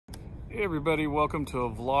Hey everybody, welcome to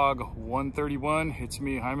vlog 131. It's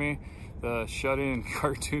me, Jaime, the shut-in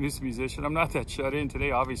cartoonist musician. I'm not that shut-in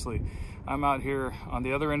today, obviously. I'm out here on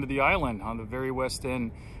the other end of the island, on the very west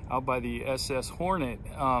end, out by the USS Hornet,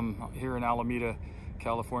 here in Alameda,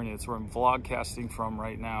 California. It's where I'm vlogcasting from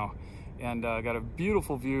right now. And I got a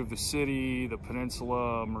beautiful view of the city, the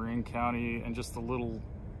peninsula, Marin County, and just a little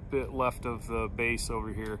bit left of the base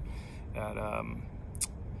over here at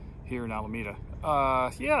here in Alameda.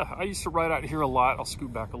 Yeah, I used to ride out here a lot. I'll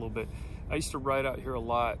scoot back a little bit. I used to ride out here a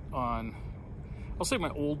lot on, I'll say my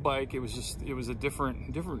old bike. It was a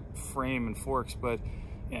different frame and forks, but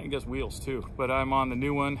yeah, I guess wheels too. But I'm on the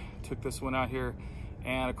new one, took this one out here,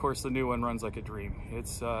 and of course the new one runs like a dream.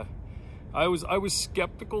 It's, I was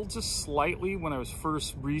skeptical just slightly when I was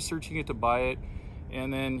first researching it to buy it.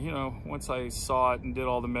 And then, you know, once I saw it and did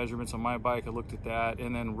all the measurements on my bike, I looked at that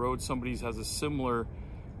and then rode somebody's has a similar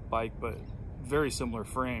bike, but very similar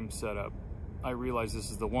frame setup. I realized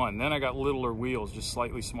this is the one. Then I got littler wheels, just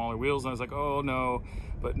slightly smaller wheels, and I was like, oh no,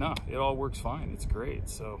 but no, it all works fine. It's great.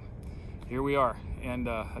 So here we are. And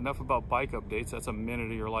enough about bike updates. That's a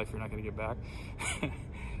minute of your life you're not going to get back.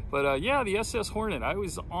 But yeah, the USS Hornet, I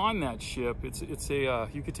was on that ship. It's a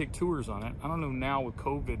you could take tours on it. I don't know now with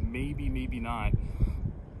COVID, maybe not.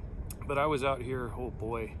 But I was out here, oh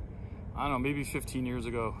boy, I don't know, maybe 15 years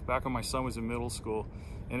ago, back when my son was in middle school,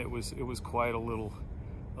 and it was quite a little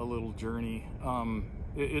journey.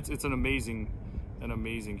 It's an amazing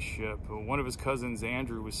ship. One of his cousins,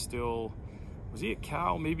 Andrew, was he at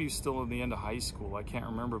Cal? Maybe he was still in the end of high school. I can't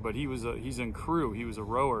remember, but he's in crew. He was a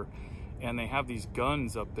rower, and they have these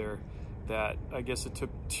guns up there that I guess it took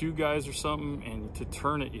two guys or something, and to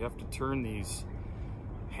turn it, you have to turn these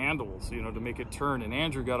handles, you know, to make it turn. And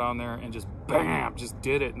Andrew got on there and just bam, just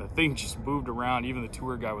did it, and the thing just moved around. Even the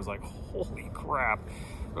tour guy was like, holy crap.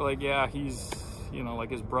 We're like, yeah, he's, you know, like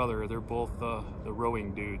his brother. They're both the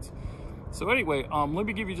rowing dudes. So anyway, let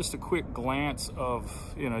me give you just a quick glance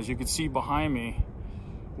of, you know, as you can see behind me,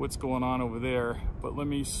 what's going on over there. But let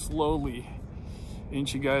me slowly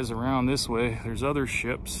inch you guys around this way. There's other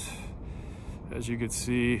ships, as you can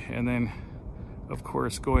see, and then of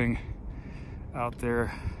course going out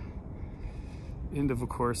there into, of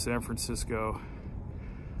course, San Francisco,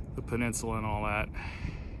 the peninsula and all that.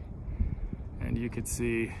 And you can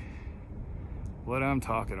see what I'm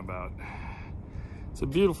talking about. It's a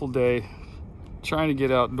beautiful day. Trying to get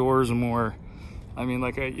outdoors more. I mean,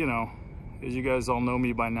 like, you know, as you guys all know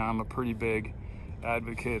me by now, I'm a pretty big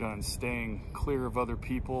advocate on staying clear of other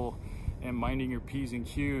people and minding your P's and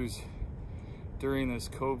Q's during this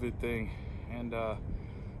COVID thing. And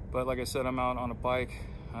but like I said, I'm out on a bike.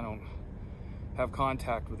 I don't have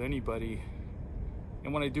contact with anybody,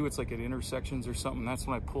 and when I do, it's like at intersections or something. That's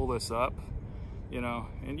when I pull this up, you know.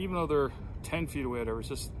 And even though they're 10 feet away, whatever, it's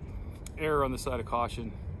just err on the side of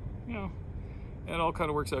caution, you know. And it all kind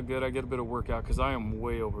of works out good. I get a bit of workout because I am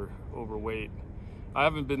way overweight. I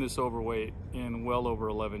haven't been this overweight in well over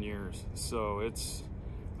 11 years. So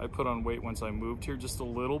I put on weight once I moved here just a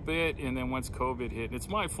little bit, and then once COVID hit, it's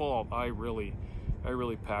my fault. I really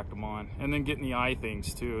packed them on. And then getting the eye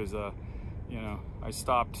things too is, you know, I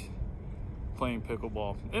stopped playing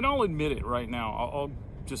pickleball. And I'll admit it right now. I'll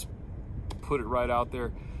just put it right out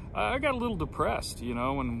there. I got a little depressed, you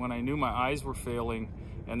know, when I knew my eyes were failing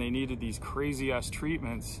and they needed these crazy ass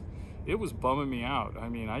treatments. It was bumming me out. I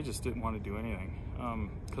mean, I just didn't want to do anything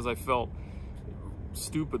because I felt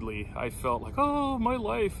stupidly. I felt like, oh, my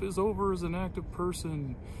life is over as an active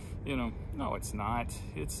person. You know, no, it's not.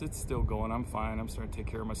 It's still going. I'm fine. I'm starting to take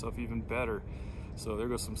care of myself even better. So there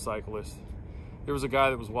goes some cyclists. There was a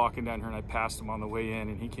guy that was walking down here, and I passed him on the way in,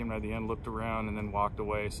 and he came out the end, looked around, and then walked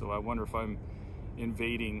away. So I wonder if I'm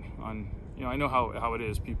invading on, you know, I know how it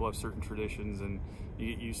is. People have certain traditions, and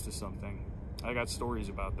you get used to something. I got stories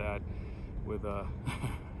about that with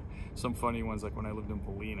some funny ones, like when I lived in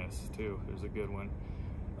Bolinas, too. There's a good one.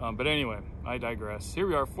 But anyway, I digress. Here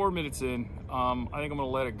we are, 4 minutes in. I think I'm gonna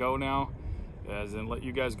let it go now, as in let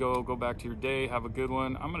you guys go back to your day, have a good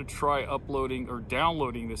one. I'm gonna try uploading or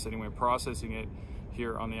downloading this anyway, processing it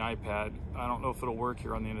here on the iPad. I don't know if it'll work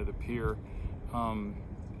here on the end of the pier.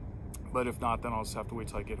 But if not, then I'll just have to wait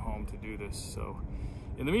till I get home to do this. So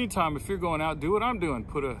in the meantime, if you're going out, do what I'm doing.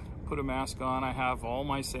 Put a mask on. I have all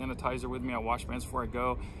my sanitizer with me. I wash my hands before I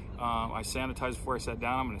go. I sanitize before I sat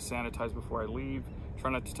down. I'm gonna sanitize before I leave. Try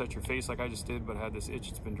not to touch your face like I just did, but I had this itch.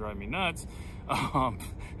 It's been driving me nuts. Try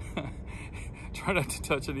not to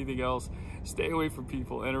touch anything else. Stay away from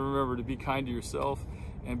people. And remember to be kind to yourself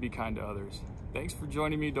and be kind to others. Thanks for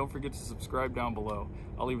joining me. Don't forget to subscribe down below.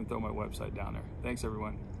 I'll even throw my website down there. Thanks,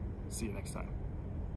 everyone. See you next time.